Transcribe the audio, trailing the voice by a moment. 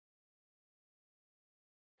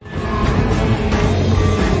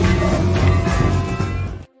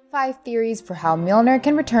5 theories for how Mjolnir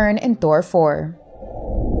can return in Thor 4.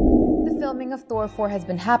 The filming of Thor 4 has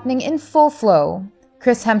been happening in full flow.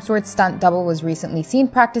 Chris Hemsworth's stunt double was recently seen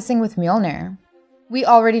practicing with Mjolnir. We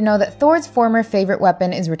already know that Thor's former favorite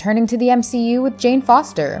weapon is returning to the MCU with Jane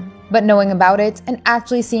Foster, but knowing about it and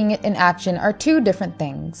actually seeing it in action are two different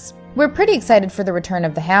things. We're pretty excited for the return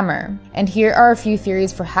of the hammer, and here are a few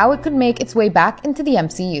theories for how it could make its way back into the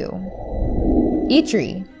MCU.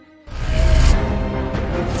 Eitri.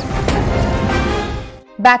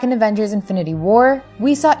 Back in Avengers Infinity War,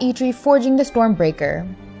 we saw Eitri forging the Stormbreaker,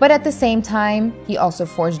 but at the same time, he also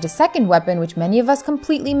forged a second weapon which many of us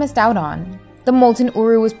completely missed out on. The molten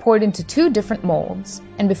Uru was poured into 2 different molds,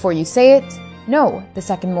 and before you say it, no, the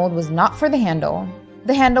second mold was not for the handle.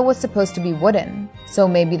 The handle was supposed to be wooden, so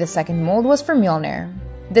maybe the second mold was for Mjolnir.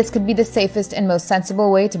 This could be the safest and most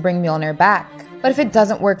sensible way to bring Mjolnir back, but if it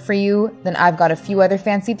doesn't work for you, then I've got a few other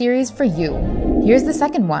fancy theories for you. Here's the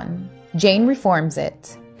second one. Jane reforms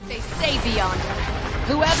it. They say beyond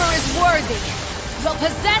whoever is worthy will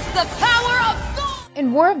possess the power of Thor!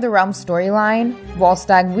 In War of the Realms storyline,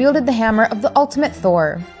 Volstagg wielded the hammer of the ultimate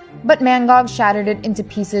Thor, but Mangog shattered it into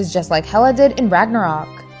pieces just like Hela did in Ragnarok.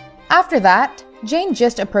 After that, Jane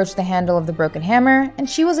just approached the handle of the broken hammer and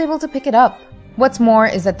she was able to pick it up. What's more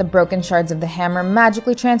is that the broken shards of the hammer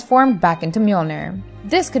magically transformed back into Mjolnir.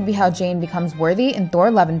 This could be how Jane becomes worthy in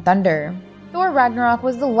Thor: Love and Thunder. Thor Ragnarok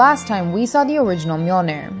was the last time we saw the original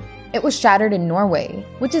Mjolnir. It was shattered in Norway,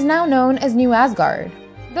 which is now known as New Asgard.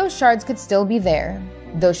 Those shards could still be there.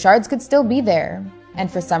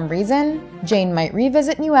 And for some reason, Jane might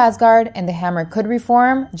revisit New Asgard and the hammer could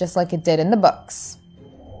reform just like it did in the books.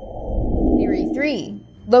 Theory 3.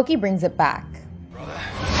 Loki brings it back. Brother,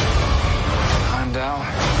 calm down.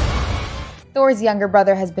 Thor's younger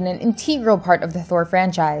brother has been an integral part of the Thor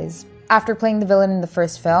franchise. After playing the villain in the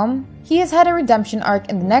first film, he has had a redemption arc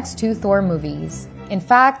in the next 2 Thor movies. In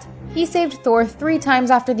fact, he saved Thor 3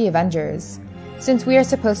 times after the Avengers. Since we are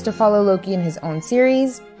supposed to follow Loki in his own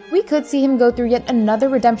series, we could see him go through yet another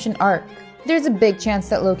redemption arc. There's a big chance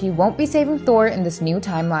that Loki won't be saving Thor in this new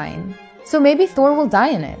timeline. So maybe Thor will die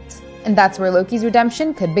in it, and that's where Loki's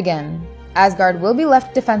redemption could begin. Asgard will be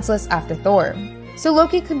left defenseless after Thor, so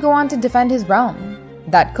Loki could go on to defend his realm.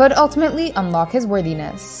 That could ultimately unlock his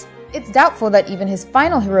worthiness. It's doubtful that even his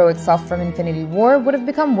final heroic self from Infinity War would have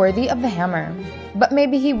become worthy of the hammer. But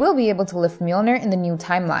maybe he will be able to lift Mjolnir in the new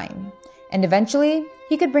timeline. And eventually,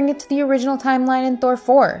 he could bring it to the original timeline in Thor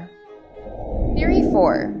 4. Theory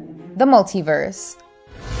 4. The Multiverse.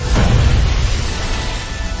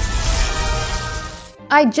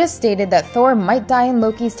 I just stated that Thor might die in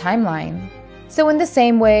Loki's timeline. So in the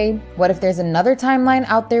same way, what if there's another timeline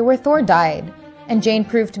out there where Thor died, and Jane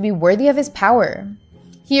proved to be worthy of his power?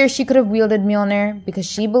 He or she could have wielded Mjolnir because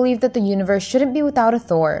she believed that the universe shouldn't be without a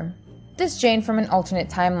Thor. This Jane from an alternate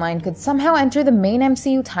timeline could somehow enter the main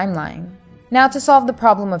MCU timeline. Now to solve the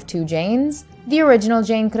problem of 2 Janes, the original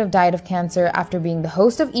Jane could have died of cancer after being the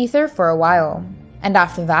host of Ether for a while. And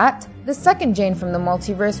after that, the second Jane from the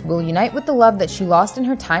multiverse will unite with the love that she lost in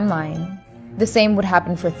her timeline. The same would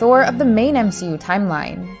happen for Thor of the main MCU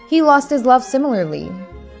timeline. He lost his love similarly.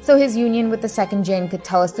 So his union with the second Jane could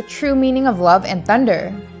tell us the true meaning of love and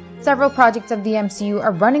thunder. Several projects of the MCU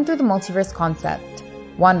are running through the multiverse concept.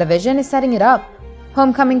 WandaVision is setting it up.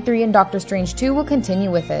 Homecoming 3 and Doctor Strange 2 will continue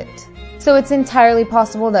with it. So it's entirely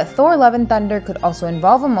possible that Thor: Love and Thunder could also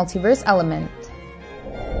involve a multiverse element.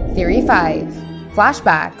 Theory 5.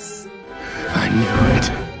 Flashbacks. I knew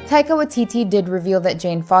it. Taika Waititi did reveal that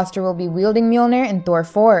Jane Foster will be wielding Mjolnir in Thor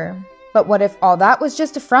 4. But what if all that was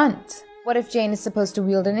just a front? What if Jane is supposed to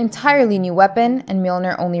wield an entirely new weapon and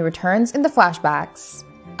Mjolnir only returns in the flashbacks?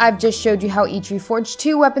 I've just showed you how Eitri forged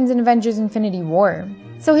 2 weapons in Avengers Infinity War,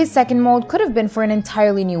 so his second mold could have been for an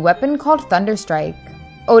entirely new weapon called Thunderstrike.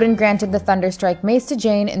 Odin granted the Thunderstrike mace to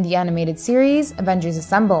Jane in the animated series Avengers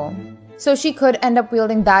Assemble, so she could end up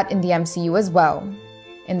wielding that in the MCU as well.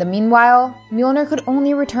 In the meanwhile, Mjolnir could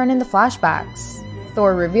only return in the flashbacks.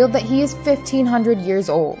 Thor revealed that he is 1500 years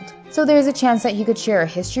old, so there's a chance that he could share a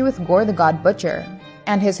history with Gorr the God Butcher,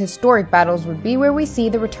 and his historic battles would be where we see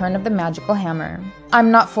the return of the magical hammer. I'm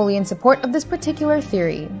not fully in support of this particular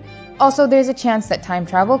theory. Also, there's a chance that time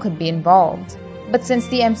travel could be involved, but since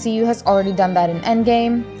the MCU has already done that in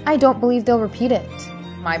Endgame, I don't believe they'll repeat it.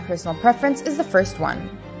 My personal preference is the first one.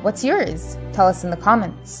 What's yours? Tell us in the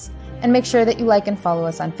comments. And make sure that you like and follow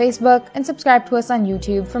us on Facebook and subscribe to us on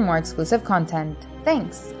YouTube for more exclusive content.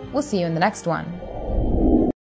 Thanks! We'll see you in the next one.